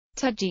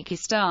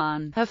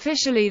Tajikistan,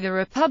 officially the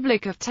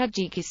Republic of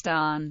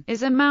Tajikistan,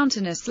 is a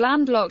mountainous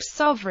landlocked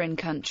sovereign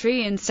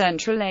country in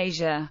Central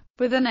Asia.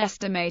 With an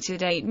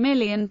estimated 8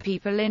 million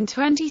people in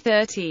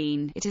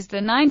 2013, it is the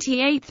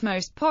 98th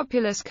most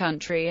populous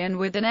country and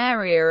with an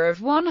area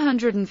of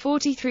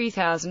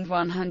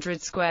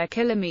 143,100 square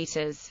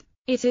kilometers.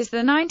 It is the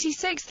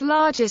 96th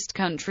largest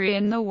country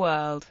in the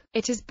world.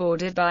 It is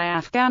bordered by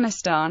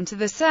Afghanistan to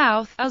the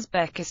south,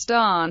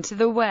 Uzbekistan to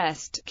the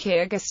west,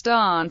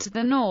 Kyrgyzstan to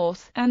the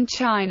north, and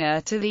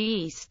China to the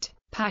east.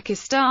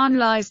 Pakistan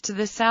lies to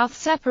the south,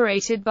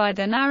 separated by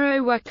the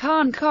narrow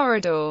Wakhan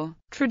corridor.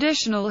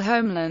 Traditional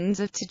homelands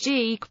of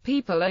Tajik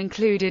people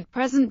included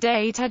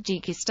present-day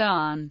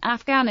Tajikistan,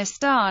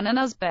 Afghanistan and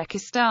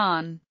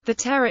Uzbekistan. The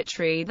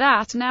territory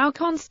that now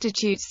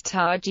constitutes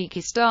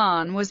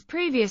Tajikistan was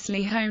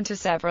previously home to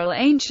several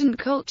ancient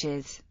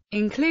cultures,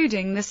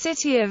 including the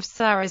city of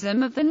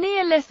Sarazm of the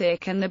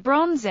Neolithic and the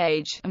Bronze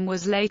Age, and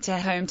was later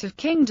home to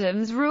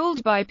kingdoms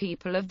ruled by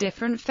people of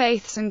different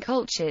faiths and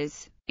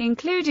cultures,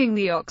 including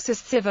the Oxus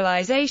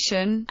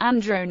civilization,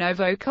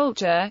 Andronovo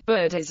culture,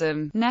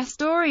 Buddhism,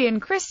 Nestorian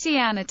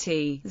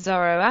Christianity,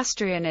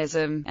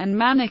 Zoroastrianism, and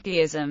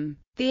Manichaeism.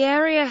 The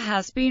area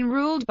has been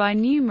ruled by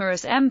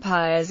numerous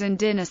empires and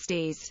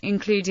dynasties,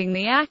 including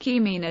the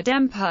Achaemenid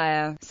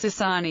Empire,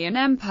 Sasanian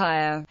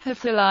Empire,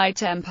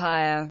 Hafsalite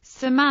Empire,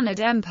 Samanid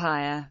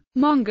Empire,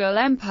 Mongol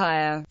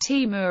Empire,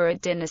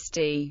 Timurid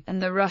dynasty,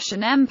 and the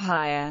Russian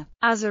Empire.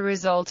 As a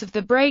result of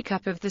the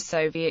breakup of the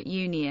Soviet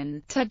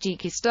Union,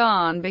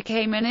 Tajikistan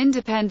became an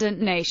independent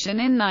nation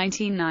in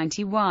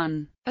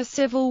 1991. A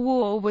civil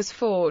war was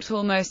fought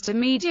almost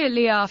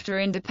immediately after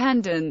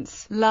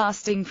independence,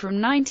 lasting from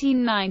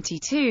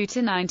 1992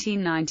 to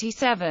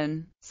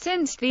 1997.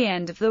 Since the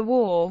end of the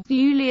war,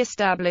 newly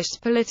established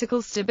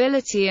political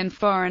stability and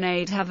foreign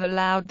aid have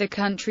allowed the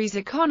country's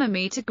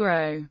economy to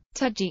grow.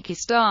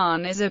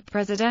 Tajikistan is a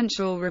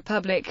presidential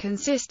republic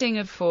consisting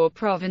of 4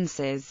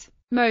 provinces.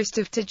 Most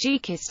of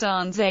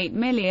Tajikistan's 8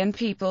 million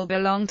people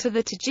belong to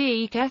the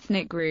Tajik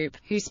ethnic group,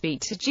 who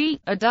speak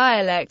Tajik, a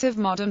dialect of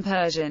modern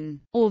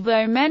Persian,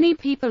 although many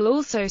people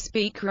also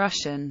speak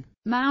Russian.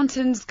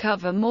 Mountains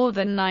cover more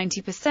than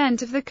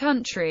 90% of the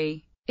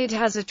country. It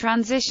has a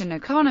transition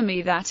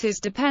economy that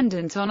is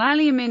dependent on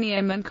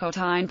aluminium and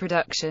cotton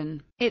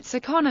production. Its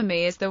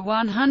economy is the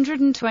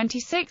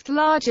 126th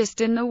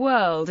largest in the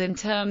world in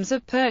terms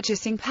of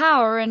purchasing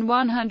power and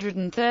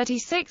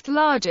 136th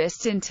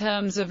largest in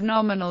terms of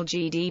nominal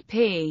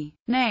GDP.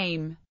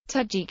 Name: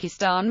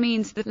 Tajikistan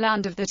means the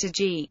land of the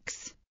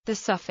Tajiks. The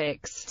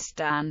suffix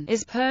stan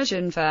is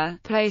Persian for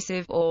place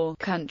of or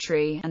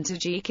country, and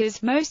Tajik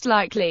is most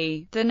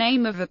likely the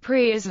name of a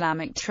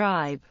pre-Islamic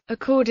tribe.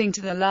 According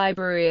to the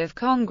Library of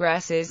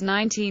Congress's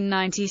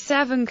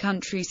 1997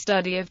 country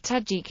study of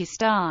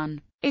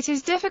Tajikistan, it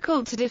is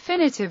difficult to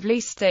definitively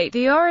state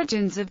the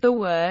origins of the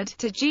word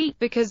Tajik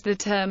because the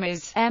term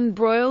is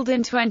embroiled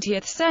in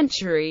 20th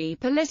century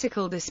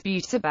political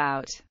disputes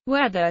about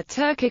whether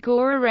Turkic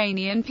or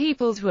Iranian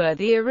peoples were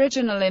the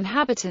original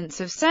inhabitants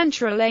of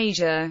Central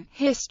Asia.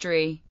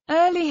 History: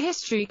 early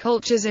history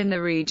cultures in the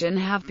region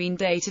have been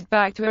dated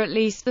back to at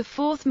least the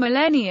 4th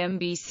millennium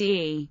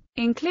BCE,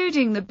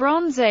 including the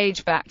Bronze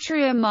Age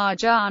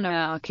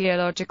Bactria-Marjana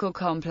archaeological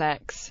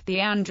complex, the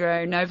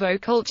Andronovo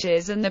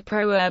cultures and the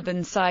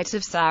pro-urban site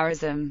of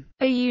Sarazm,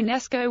 a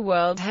UNESCO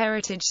World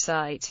Heritage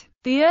Site.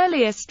 The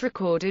earliest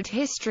recorded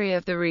history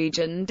of the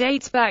region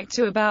dates back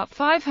to about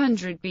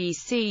 500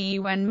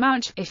 BCE when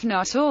much, if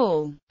not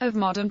all, of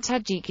modern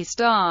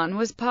Tajikistan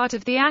was part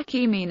of the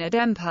Achaemenid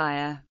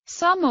Empire.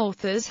 Some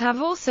authors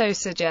have also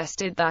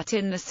suggested that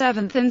in the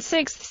 7th and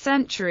 6th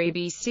century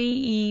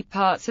BCE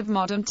parts of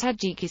modern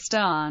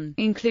Tajikistan,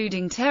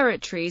 including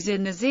territories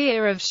in the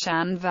Zir of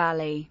Shan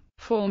Valley,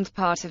 formed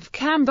part of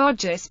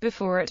Cambodia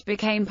before it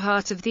became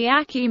part of the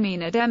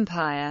Achaemenid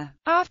Empire.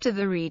 After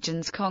the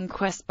region's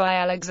conquest by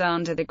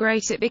Alexander the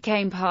Great, it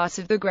became part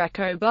of the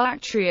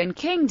Greco-Bactrian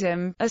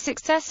Kingdom, a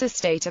successor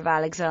state of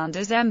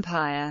Alexander's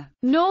empire.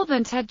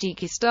 Northern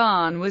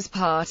Tajikistan was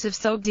part of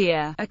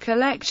Sogdia, a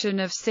collection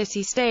of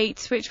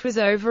city-states which was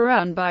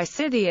overrun by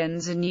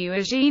Scythians and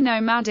Yuezhi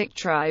nomadic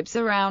tribes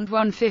around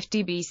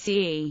 150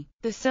 BCE.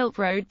 The Silk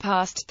Road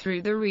passed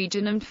through the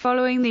region, and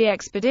following the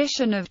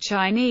expedition of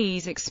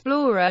Chinese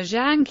explorer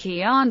Zhang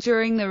Qian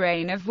during the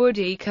reign of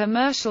Wudi,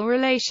 commercial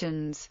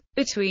relations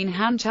between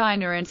Han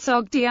China and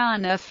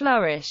Sogdiana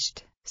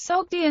flourished.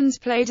 Sogdians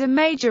played a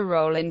major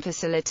role in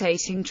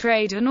facilitating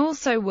trade and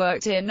also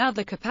worked in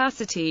other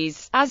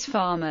capacities, as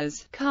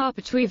farmers,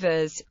 carpet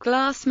weavers,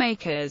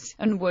 glassmakers,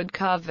 and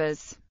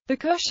woodcarvers. The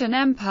Kushan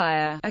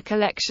Empire, a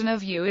collection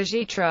of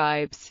Yuezhi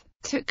tribes,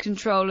 took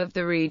control of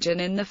the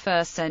region in the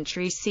 1st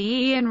century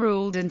CE and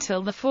ruled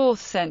until the 4th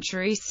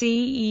century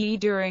CE,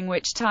 during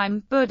which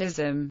time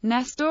Buddhism,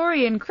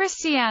 Nestorian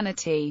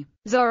Christianity,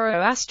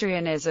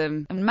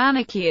 Zoroastrianism, and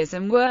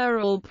Manichaeism were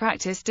all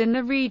practiced in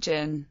the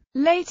region.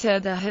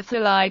 Later the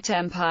Hafsalite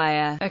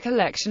Empire, a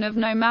collection of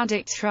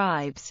nomadic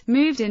tribes,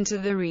 moved into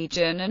the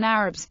region, and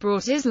Arabs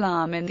brought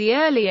Islam in the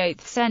early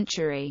 8th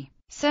century.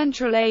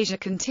 Central Asia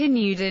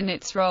continued in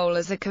its role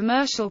as a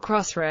commercial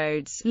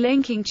crossroads,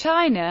 linking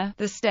China,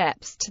 the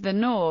steppes to the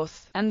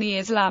north, and the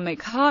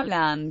Islamic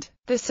heartland.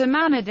 The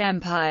Samanid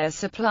Empire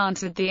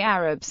supplanted the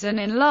Arabs and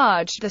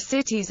enlarged the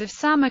cities of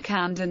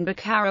Samarkand and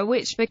Bukhara,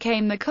 which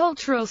became the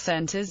cultural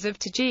centers of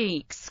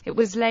Tajiks. It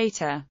was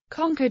later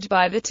conquered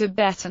by the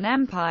Tibetan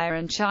Empire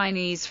and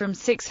Chinese from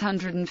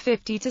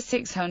 650 to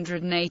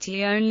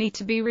 680, only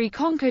to be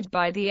reconquered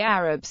by the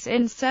Arabs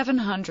in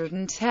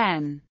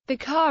 710. The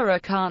Kara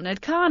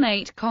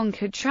Khanate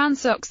conquered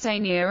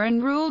Transoxania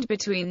and ruled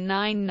between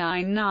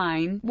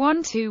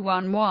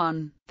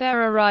 999–1211.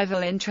 Their arrival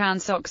in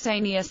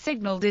Transoxania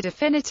signaled a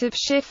definitive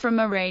shift from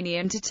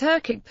Iranian to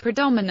Turkic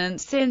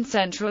predominance in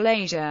Central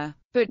Asia.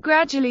 But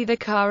gradually the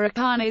Kara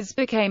Khanids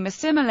became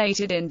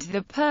assimilated into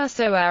the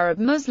Perso-Arab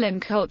Muslim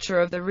culture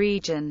of the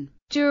region.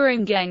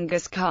 During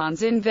Genghis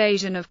Khan's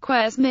invasion of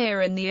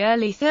Khwarezmia in the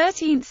early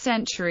 13th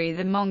century,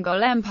 the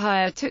Mongol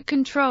Empire took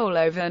control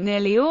over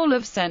nearly all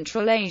of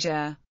Central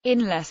Asia.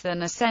 In less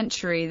than a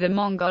century, the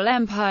Mongol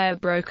Empire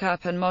broke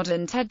up and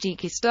modern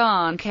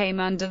Tajikistan came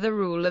under the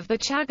rule of the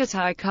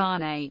Chagatai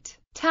Khanate.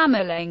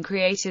 Tamerlane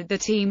created the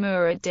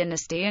Timurid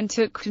dynasty and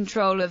took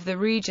control of the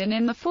region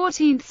in the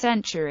 14th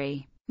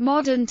century.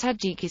 Modern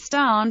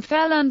Tajikistan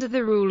fell under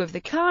the rule of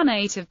the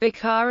Khanate of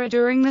Bukhara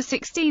during the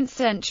 16th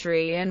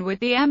century, and with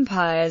the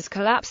empire's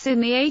collapse in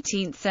the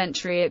 18th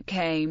century it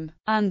came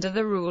under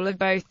the rule of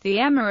both the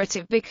Emirate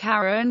of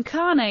Bukhara and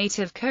Khanate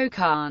of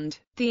Kokand.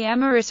 The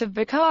Emirate of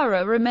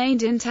Bukhara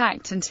remained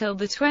intact until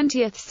the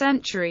 20th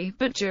century,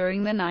 but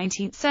during the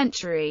 19th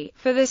century,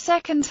 for the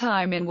second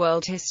time in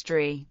world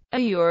history, a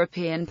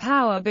European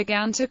power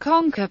began to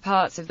conquer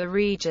parts of the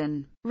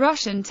region.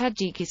 Russian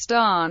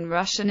Tajikistan.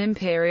 Russian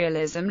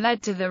imperialism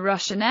led to the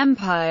Russian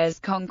Empire's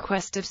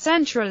conquest of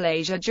Central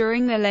Asia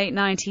during the late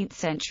 19th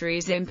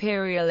century's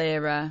imperial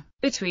era.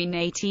 Between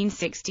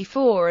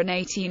 1864 and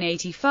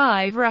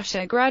 1885,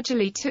 Russia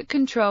gradually took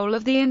control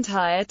of the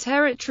entire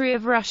territory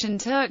of Russian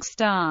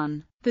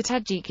Turkestan, the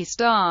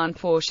Tajikistan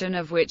portion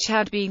of which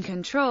had been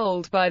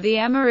controlled by the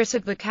Emirate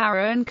of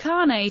Bukhara and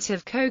Khanate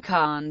of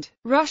Kokand.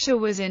 Russia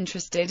was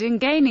interested in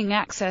gaining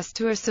access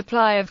to a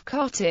supply of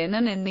cotton,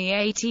 and in the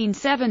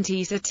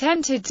 1870s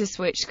attempted to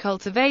switch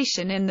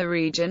cultivation in the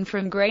region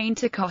from grain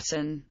to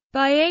cotton.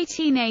 By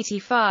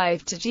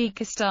 1885,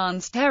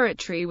 Tajikistan's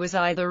territory was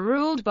either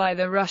ruled by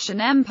the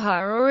Russian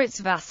Empire or its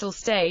vassal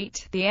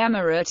state, the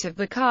Emirate of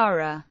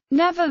Bukhara.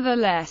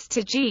 Nevertheless,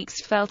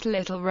 Tajiks felt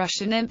little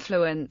Russian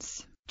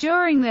influence.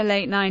 During the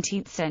late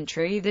 19th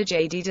century, the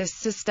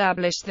Jadidists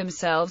established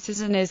themselves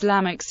as an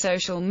Islamic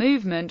social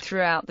movement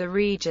throughout the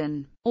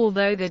region.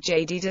 Although the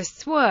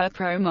Jadidists were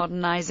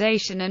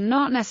pro-modernization and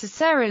not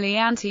necessarily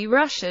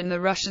anti-Russian,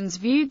 the Russians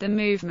viewed the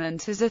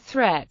movement as a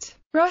threat.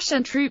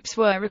 Russian troops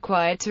were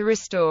required to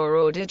restore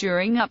order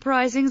during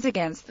uprisings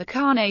against the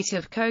Khanate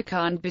of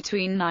Kokand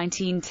between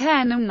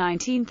 1910 and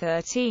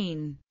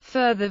 1913.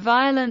 Further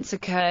violence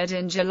occurred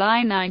in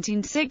July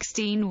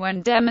 1916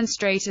 when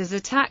demonstrators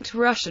attacked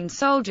Russian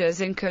soldiers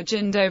in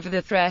Kujand over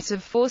the threat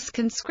of forced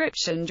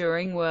conscription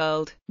during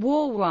World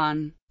War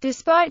I.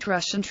 Despite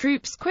Russian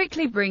troops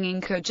quickly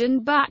bringing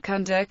Kujand back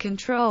under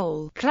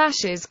control,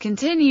 clashes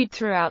continued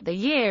throughout the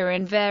year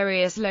in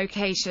various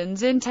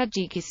locations in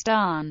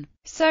Tajikistan.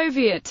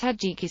 Soviet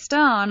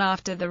Tajikistan.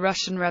 After the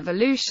Russian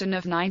Revolution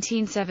of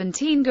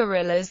 1917,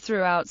 guerrillas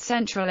throughout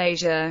Central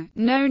Asia,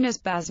 known as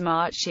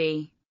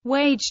Basmachi,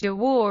 waged a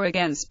war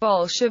against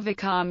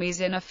Bolshevik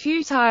armies in a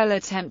futile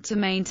attempt to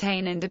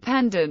maintain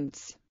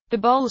independence. The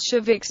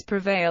Bolsheviks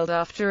prevailed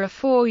after a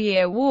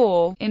 4-year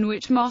war, in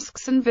which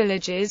mosques and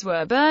villages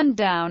were burned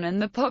down and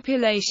the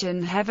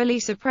population heavily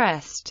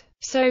suppressed.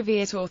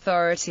 Soviet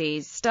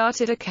authorities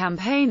started a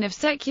campaign of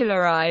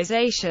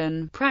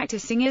secularization.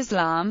 Practicing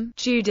Islam,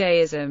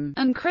 Judaism,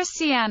 and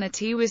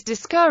Christianity was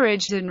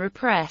discouraged and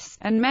repressed,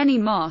 and many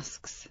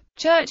mosques,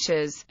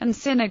 churches, and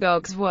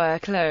synagogues were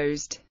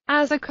closed.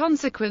 As a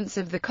consequence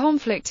of the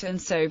conflict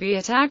and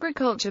Soviet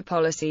agriculture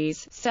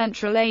policies,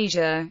 Central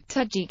Asia,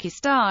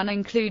 Tajikistan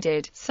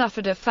included,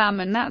 suffered a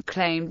famine that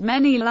claimed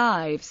many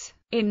lives.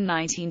 In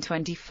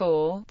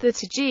 1924, the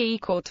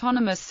Tajik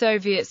Autonomous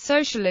Soviet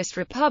Socialist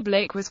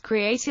Republic was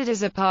created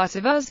as a part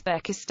of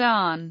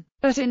Uzbekistan.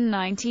 But in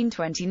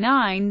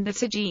 1929, the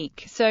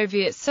Tajik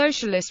Soviet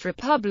Socialist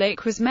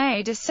Republic was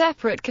made a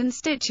separate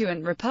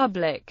constituent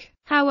republic.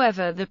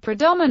 However, the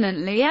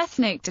predominantly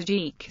ethnic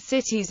Tajik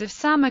cities of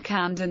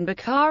Samarkand and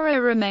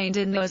Bukhara remained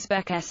in the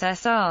Uzbek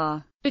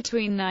SSR.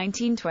 Between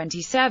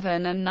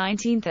 1927 and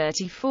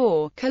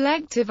 1934,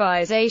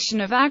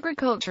 collectivization of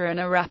agriculture and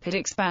a rapid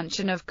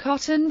expansion of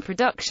cotton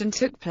production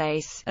took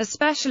place,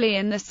 especially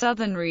in the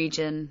southern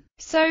region.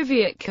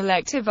 Soviet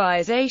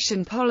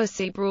collectivization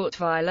policy brought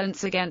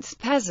violence against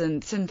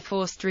peasants and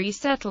forced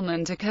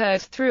resettlement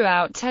occurred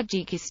throughout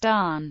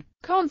Tajikistan.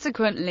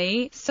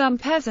 Consequently, some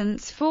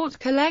peasants fought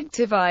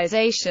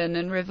collectivization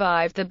and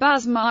revived the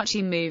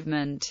Basmachi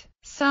movement.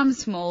 Some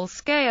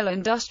small-scale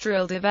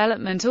industrial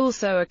development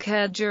also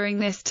occurred during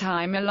this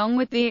time, along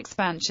with the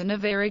expansion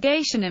of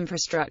irrigation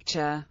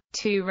infrastructure.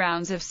 2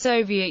 rounds of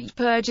Soviet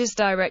purges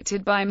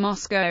directed by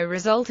Moscow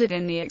resulted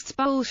in the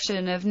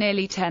expulsion of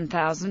nearly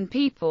 10,000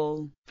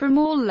 people from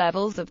all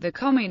levels of the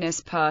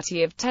Communist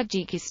Party of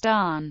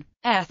Tajikistan.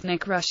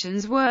 Ethnic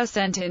Russians were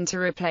sent in to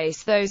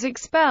replace those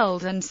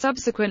expelled, and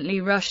subsequently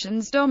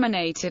Russians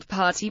dominated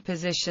party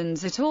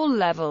positions at all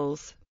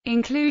levels,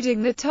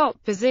 including the top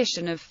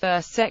position of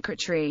first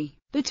secretary.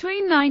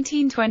 Between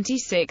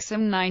 1926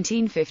 and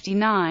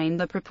 1959,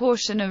 the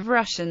proportion of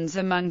Russians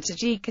among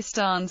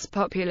Tajikistan's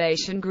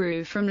population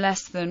grew from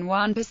less than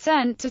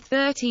 1% to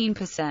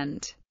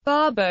 13%.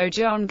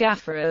 Barbo-John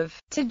Gaffarov,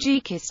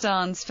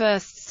 Tajikistan's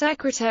first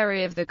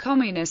secretary of the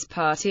Communist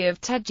Party of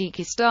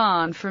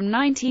Tajikistan from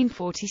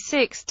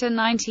 1946 to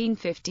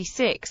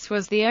 1956,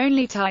 was the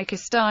only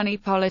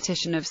Tajikistani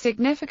politician of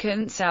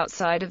significance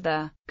outside of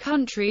the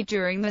country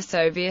during the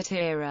Soviet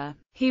era.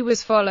 He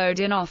was followed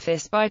in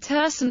office by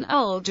Tursun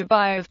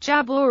Uljabayev,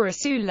 Jabor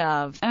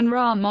Rasulov, and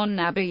Ramon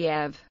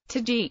Nabiyev.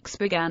 Tajiks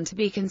began to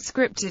be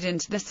conscripted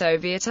into the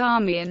Soviet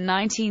Army in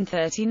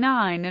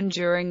 1939, and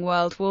during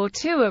World War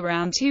II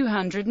around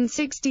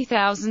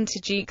 260,000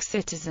 Tajik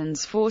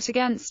citizens fought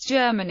against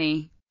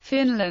Germany,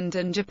 Finland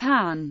and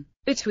Japan.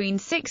 Between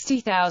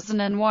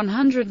 60,000 and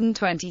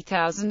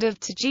 120,000 of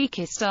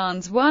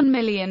Tajikistan's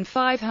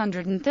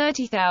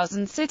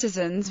 1,530,000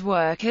 citizens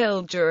were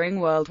killed during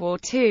World War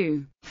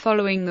II.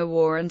 Following the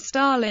war and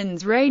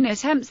Stalin's reign,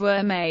 attempts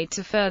were made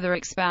to further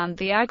expand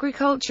the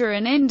agriculture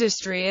and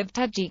industry of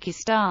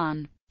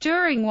Tajikistan.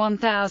 During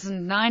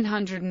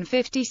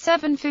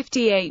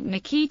 1957–58,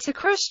 Nikita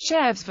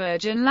Khrushchev's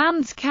Virgin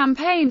Lands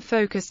campaign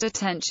focused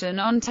attention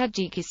on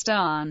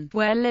Tajikistan,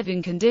 where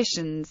living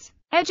conditions,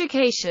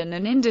 education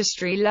and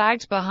industry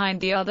lagged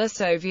behind the other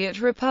Soviet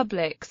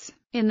republics.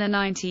 In the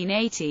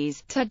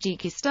 1980s,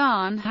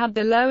 Tajikistan had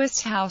the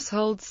lowest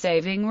household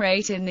saving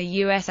rate in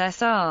the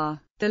USSR,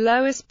 the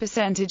lowest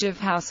percentage of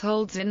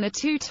households in the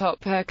 2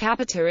 top per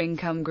capita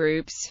income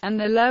groups, and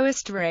the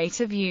lowest rate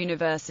of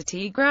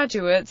university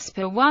graduates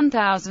per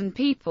 1,000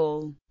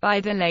 people. By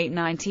the late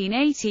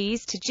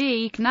 1980s,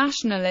 Tajik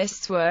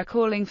nationalists were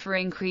calling for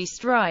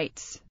increased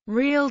rights.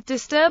 Real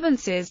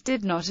disturbances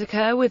did not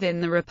occur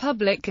within the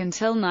republic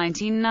until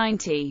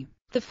 1990.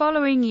 The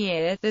following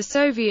year, the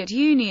Soviet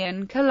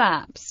Union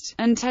collapsed,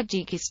 and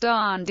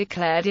Tajikistan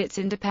declared its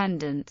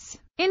independence.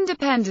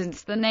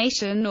 The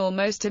nation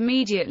almost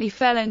immediately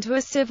fell into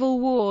a civil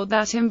war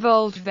that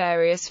involved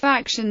various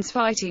factions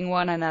fighting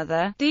one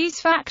another. These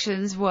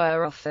factions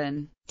were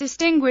often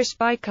distinguished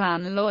by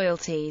clan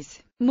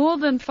loyalties. More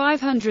than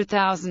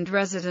 500,000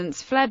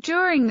 residents fled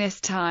during this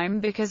time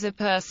because of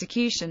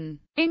persecution,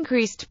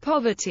 increased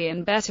poverty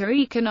and better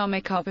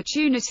economic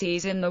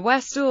opportunities in the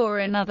West or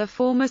in other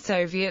former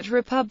Soviet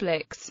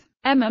republics.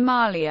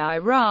 Emomali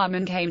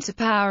Rahman came to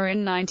power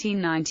in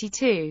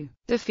 1992,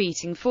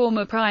 defeating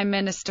former Prime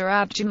Minister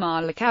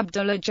Abdulmalik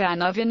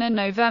Abdullajanov in a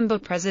November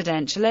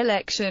presidential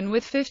election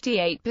with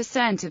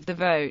 58% of the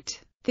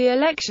vote. The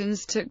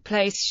elections took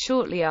place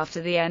shortly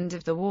after the end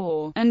of the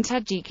war, and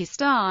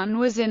Tajikistan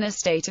was in a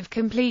state of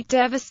complete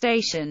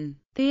devastation.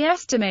 The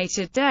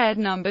estimated dead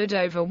numbered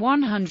over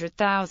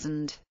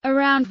 100,000.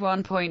 Around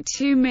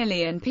 1.2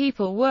 million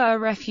people were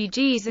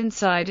refugees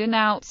inside and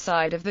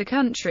outside of the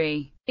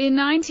country. In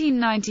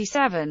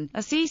 1997, a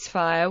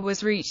ceasefire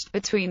was reached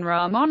between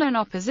Rahman and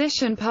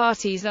opposition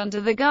parties under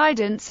the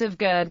guidance of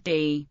Gerd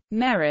D.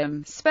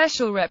 Merim,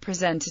 special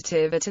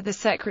representative to the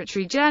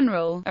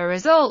Secretary-General, a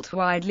result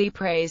widely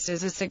praised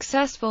as a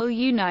successful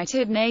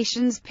United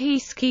Nations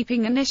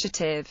peacekeeping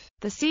initiative.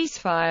 The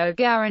ceasefire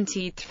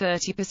guaranteed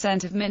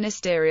 30% of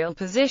ministerial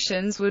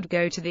positions would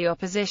go to the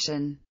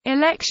opposition.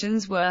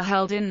 Elections were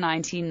held in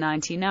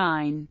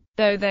 1999.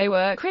 Though they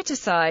were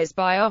criticized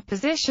by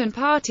opposition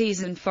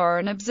parties and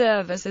foreign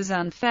observers as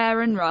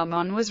unfair, and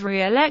Rahman was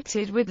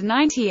re-elected with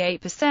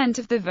 98%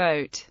 of the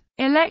vote.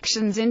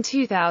 Elections in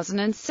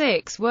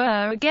 2006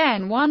 were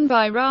again won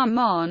by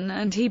Rahman,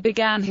 and he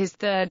began his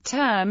 3rd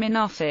term in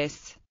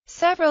office.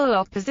 Several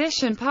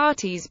opposition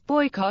parties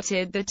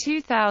boycotted the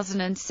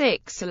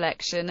 2006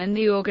 election, and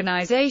the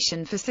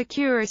Organization for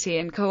Security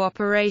and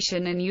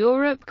Cooperation in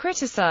Europe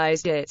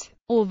criticized it.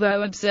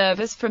 Although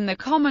observers from the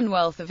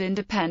Commonwealth of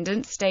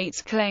Independent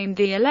States claimed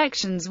the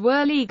elections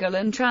were legal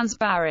and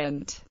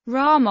transparent,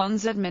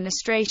 Rahman's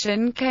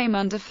administration came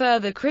under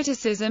further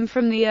criticism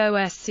from the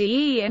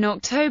OSCE in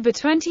October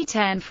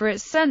 2010 for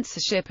its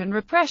censorship and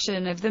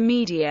repression of the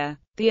media.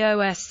 The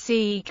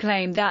OSCE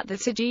claimed that the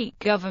Tajik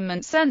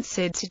government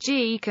censored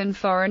Tajik and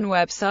foreign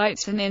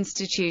websites and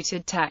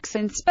instituted tax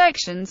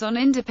inspections on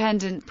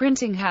independent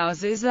printing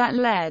houses that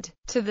led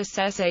to the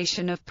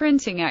cessation of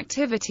printing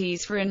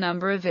activities for a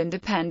number of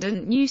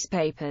independent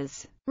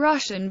newspapers.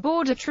 Russian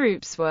border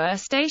troops were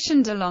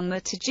stationed along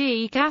the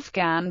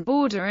Tajik-Afghan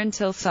border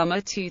until summer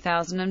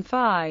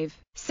 2005.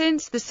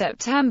 Since the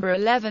September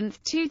 11,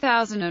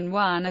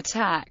 2001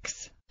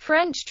 attacks,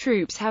 French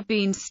troops have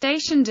been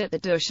stationed at the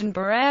Dushanbe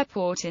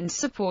airport in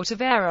support of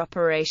air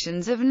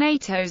operations of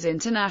NATO's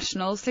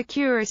International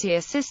Security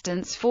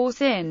Assistance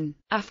Force in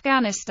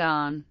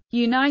Afghanistan.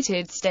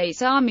 United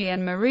States Army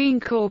and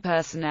Marine Corps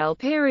personnel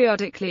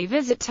periodically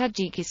visit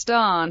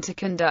Tajikistan to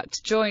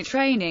conduct joint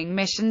training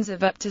missions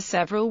of up to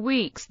several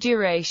weeks'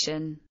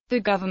 duration. The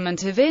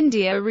government of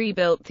India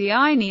rebuilt the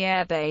Aini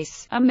Air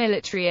Base, a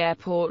military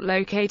airport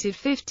located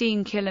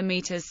 15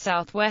 kilometers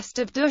southwest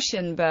of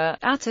Dushanbe,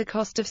 at a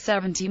cost of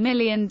 $70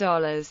 million,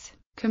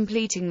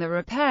 completing the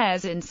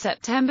repairs in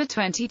September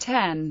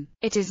 2010.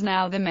 It is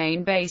now the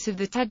main base of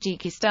the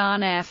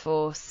Tajikistan Air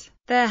Force.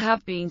 There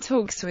have been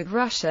talks with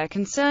Russia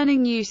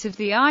concerning use of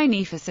the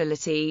Aini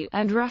facility,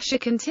 and Russia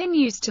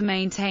continues to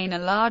maintain a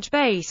large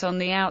base on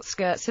the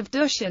outskirts of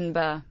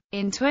Dushanbe.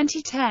 In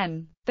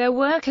 2010, there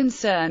were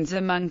concerns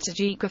among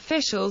Tajik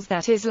officials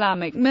that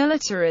Islamic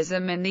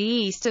militarism in the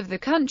east of the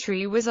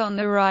country was on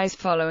the rise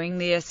following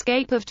the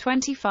escape of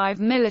 25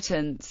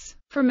 militants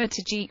from a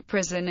Tajik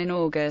prison in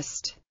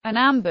August. An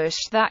ambush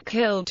that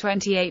killed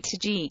 28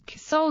 Tajik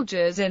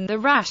soldiers in the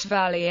Rash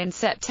Valley in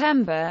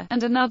September,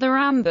 and another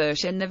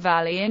ambush in the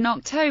valley in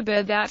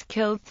October that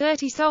killed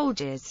 30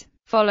 soldiers,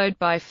 followed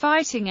by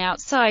fighting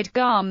outside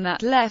Gam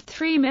that left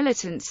 3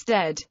 militants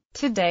dead.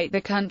 To date,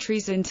 the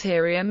country's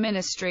Interior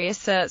Ministry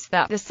asserts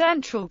that the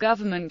central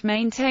government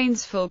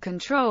maintains full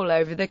control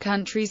over the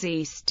country's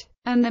east,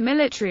 and the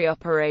military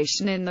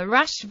operation in the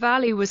Rash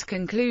Valley was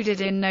concluded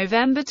in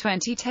November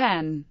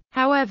 2010.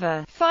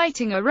 However,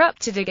 fighting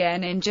erupted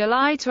again in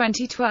July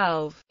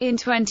 2012. In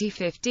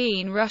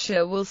 2015,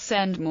 Russia will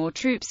send more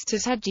troops to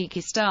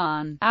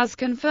Tajikistan, as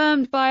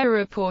confirmed by a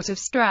report of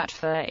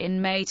Stratfor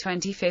in May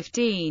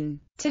 2015.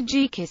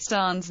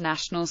 Tajikistan's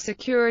national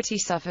security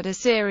suffered a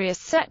serious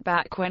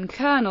setback when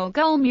Colonel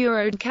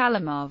Gulmurod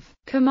Kalimov,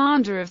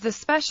 commander of the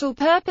Special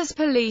Purpose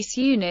Police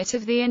Unit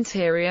of the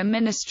Interior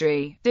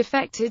Ministry,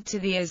 defected to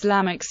the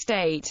Islamic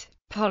State.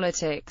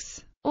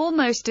 Politics.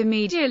 Almost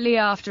immediately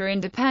after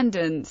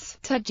independence,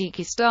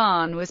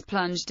 Tajikistan was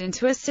plunged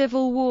into a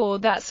civil war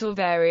that saw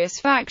various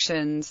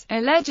factions,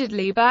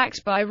 allegedly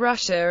backed by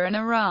Russia and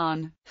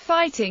Iran,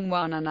 fighting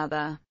one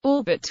another.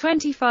 All but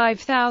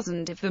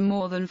 25,000 of the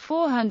more than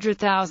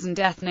 400,000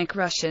 ethnic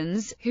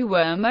Russians, who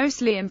were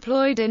mostly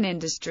employed in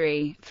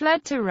industry,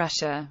 fled to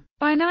Russia.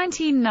 By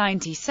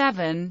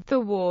 1997, the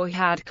war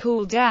had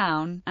cooled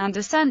down, and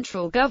a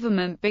central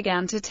government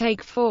began to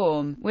take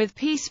form, with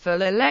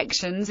peaceful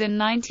elections in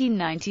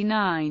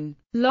 1999.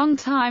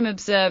 Longtime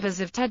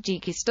observers of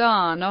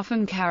Tajikistan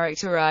often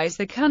characterize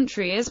the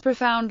country as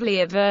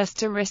profoundly averse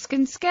to risk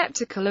and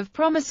skeptical of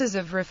promises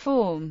of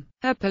reform,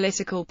 a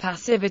political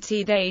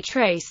passivity they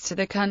trace to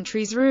the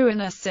country's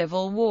ruinous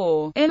civil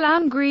war.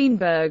 Ilan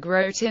Greenberg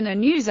wrote in a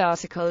news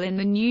article in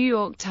the New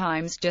York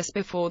Times just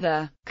before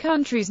the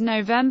country's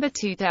November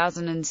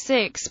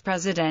 2006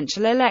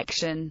 presidential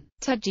election.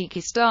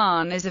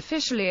 Tajikistan is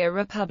officially a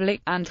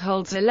republic, and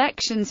holds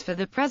elections for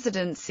the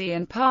presidency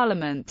and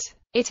parliament.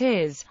 It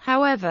is,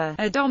 however,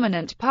 a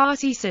dominant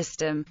party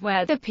system,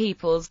 where the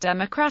People's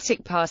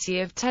Democratic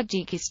Party of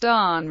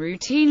Tajikistan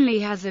routinely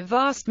has a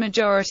vast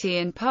majority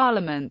in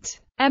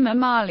parliament.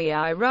 Emomali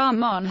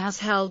Rahmon has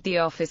held the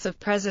office of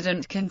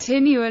president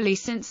continually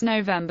since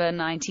November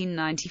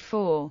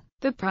 1994.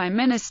 The Prime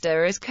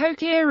Minister is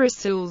Koki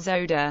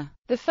Rasulzoda.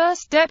 The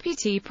first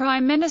Deputy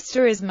Prime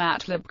Minister is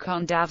Matlab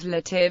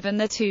Kondavlativ, and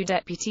the two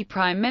Deputy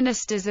Prime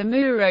Ministers are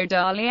Murod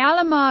Ali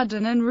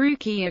Alamadan and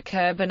Rukia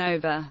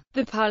Kurbanova.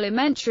 The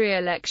parliamentary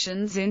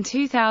elections in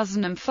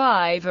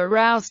 2005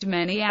 aroused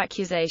many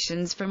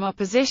accusations from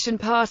opposition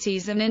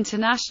parties and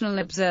international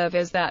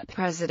observers that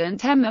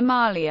President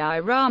Emomali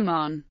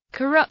Rahmon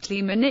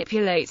corruptly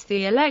manipulates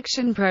the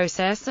election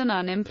process and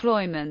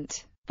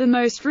unemployment. The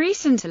most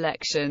recent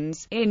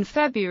elections, in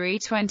February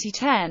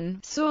 2010,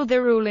 saw the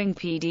ruling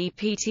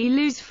PDP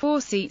lose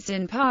 4 seats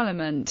in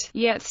parliament,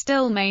 yet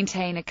still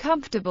maintain a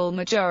comfortable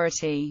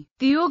majority.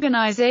 The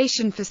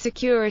Organization for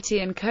Security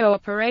and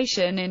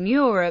Cooperation in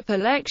Europe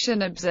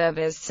election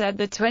observers said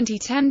the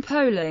 2010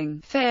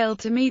 polling failed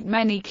to meet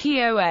many key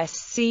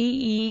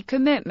OSCE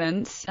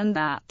commitments, and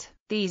that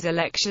these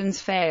elections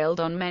failed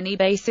on many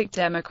basic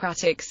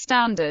democratic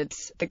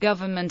standards. The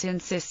government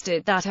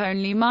insisted that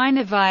only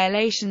minor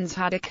violations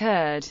had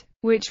occurred,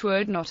 which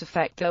would not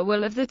affect the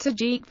will of the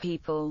Tajik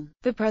people.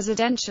 The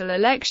presidential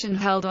election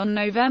held on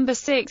November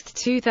 6,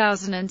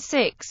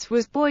 2006,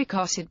 was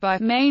boycotted by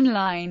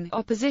mainline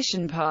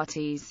opposition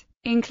parties,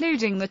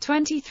 including the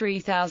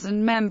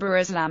 23,000-member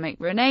Islamic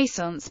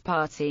Renaissance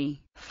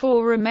Party.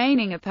 4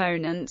 remaining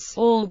opponents,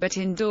 all but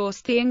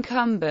endorsed the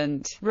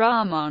incumbent,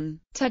 Rahmon.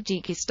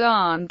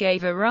 Tajikistan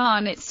gave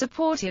Iran its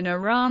support in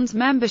Iran's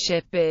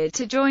membership bid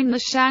to join the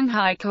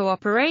Shanghai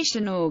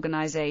Cooperation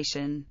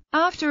Organization.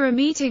 After a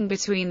meeting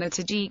between the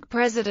Tajik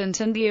president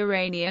and the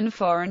Iranian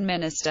foreign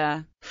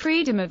minister,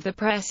 freedom of the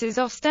press is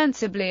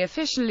ostensibly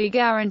officially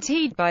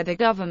guaranteed by the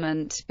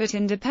government, but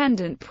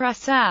independent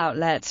press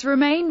outlets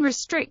remain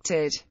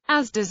restricted,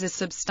 as does a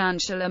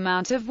substantial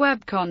amount of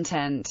web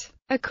content.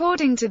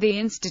 According to the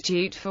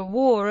Institute for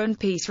War and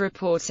Peace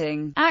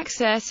reporting,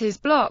 access is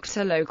blocked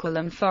to local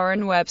and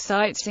foreign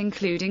websites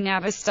including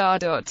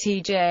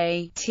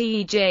avastar.tj,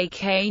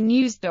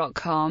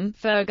 tjknews.com,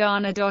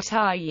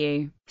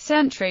 fergana.ru,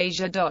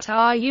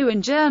 centrasia.ru,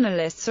 and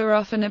journalists are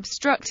often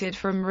obstructed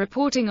from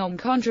reporting on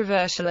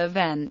controversial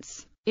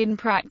events. In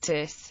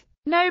practice,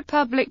 no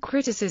public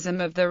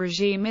criticism of the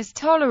regime is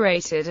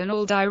tolerated, and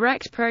all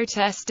direct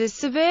protest is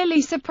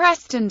severely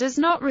suppressed and does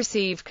not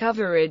receive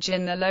coverage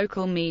in the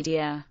local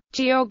media.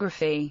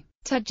 Geography.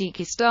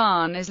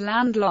 Tajikistan is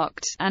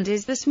landlocked, and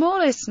is the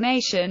smallest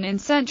nation in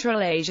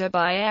Central Asia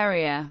by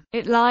area.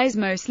 It lies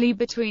mostly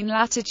between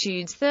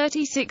latitudes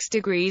 36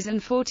 degrees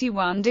and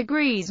 41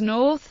 degrees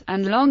north,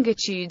 and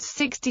longitudes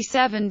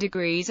 67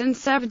 degrees and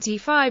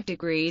 75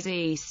 degrees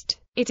east.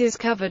 It is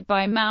covered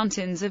by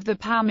mountains of the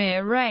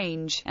Pamir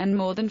Range, and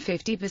more than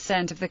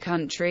 50% of the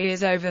country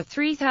is over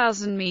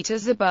 3,000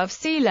 meters above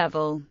sea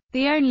level.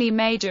 The only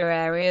major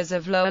areas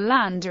of lower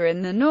land are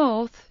in the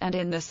north, and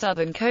in the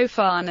southern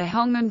Kofar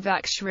Nahong and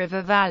Vaksh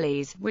river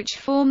valleys, which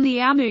form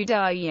the Amu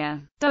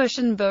Darya.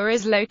 Dushanbe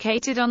is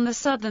located on the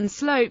southern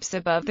slopes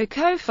above the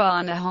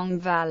Kofar Nahong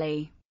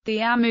valley.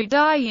 The Amu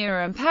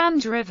Darya and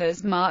Panj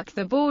rivers mark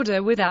the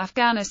border with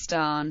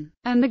Afghanistan,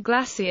 and the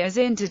glaciers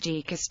in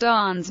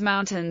Tajikistan's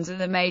mountains are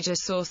the major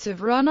source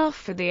of runoff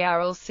for the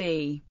Aral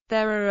Sea.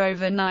 There are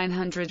over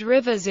 900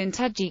 rivers in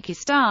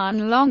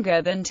Tajikistan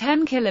longer than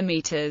 10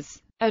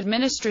 kilometers.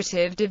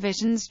 Administrative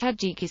divisions.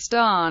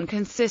 Tajikistan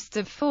consists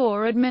of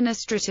 4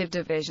 administrative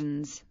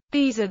divisions.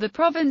 These are the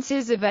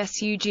provinces of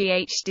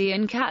Sughd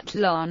and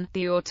Katlan,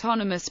 the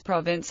autonomous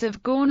province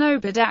of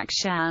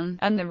Gorno-Badakhshan,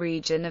 and the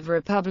region of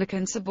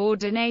Republican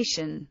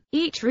subordination.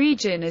 Each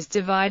region is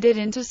divided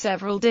into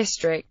several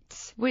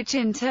districts, which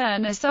in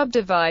turn are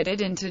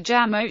subdivided into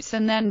jamots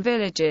and then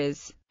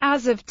villages.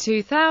 As of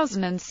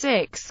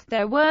 2006,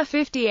 there were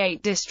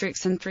 58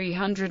 districts and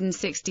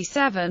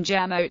 367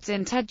 jamots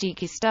in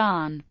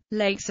Tajikistan.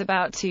 Lakes.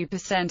 About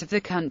 2% of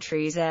the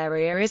country's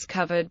area is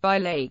covered by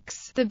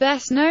lakes, the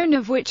best known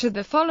of which are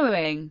the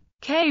following: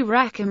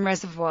 Rakam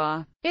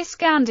Reservoir,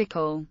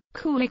 Iskandikal,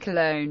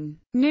 Kulikalone,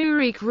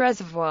 Nurik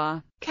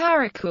Reservoir,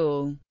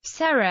 Karakul,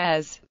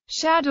 Serez,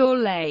 Shador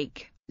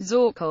Lake,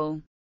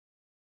 Zorkal,